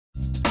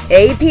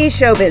AP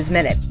Showbiz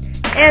Minute.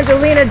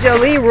 Angelina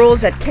Jolie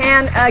rules at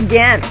Cannes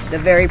again. The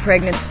very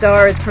pregnant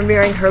star is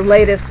premiering her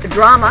latest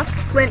drama,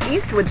 Clint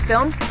Eastwood's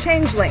film,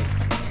 Changeling.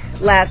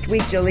 Last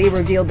week, Jolie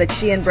revealed that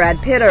she and Brad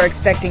Pitt are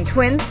expecting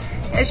twins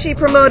as she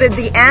promoted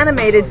the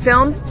animated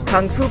film,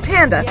 Fu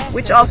Panda,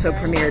 which also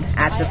premiered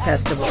at the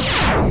festival.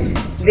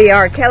 The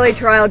R. Kelly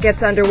trial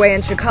gets underway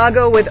in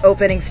Chicago with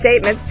opening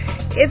statements.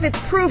 If it's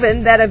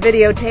proven that a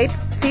videotape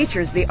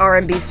features the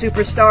R&B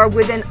superstar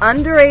with an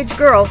underage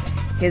girl,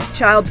 his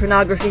child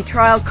pornography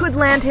trial could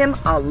land him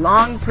a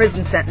long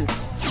prison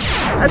sentence.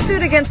 A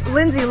suit against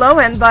Lindsay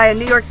Lohan by a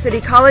New York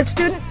City college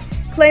student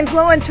claims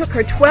Lohan took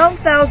her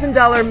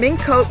 $12,000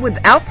 mink coat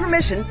without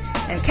permission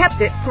and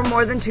kept it for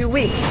more than 2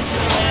 weeks.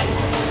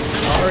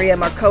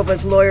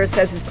 Markova's lawyer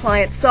says his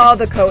client saw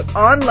the coat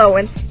on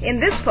Lohan in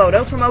this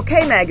photo from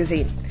OK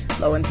magazine.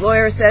 Lohan's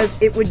lawyer says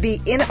it would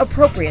be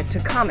inappropriate to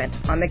comment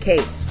on the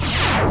case.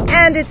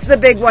 And it's the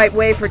big white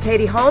wave for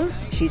Katie Holmes.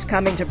 She's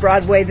coming to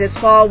Broadway this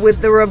fall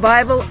with the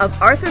revival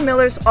of Arthur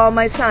Miller's All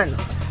My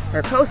Sons.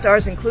 Her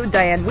co-stars include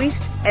Dianne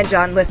Wiest and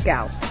John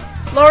Lithgow.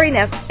 Lauri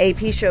Neff,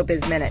 AP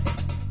Showbiz Minute.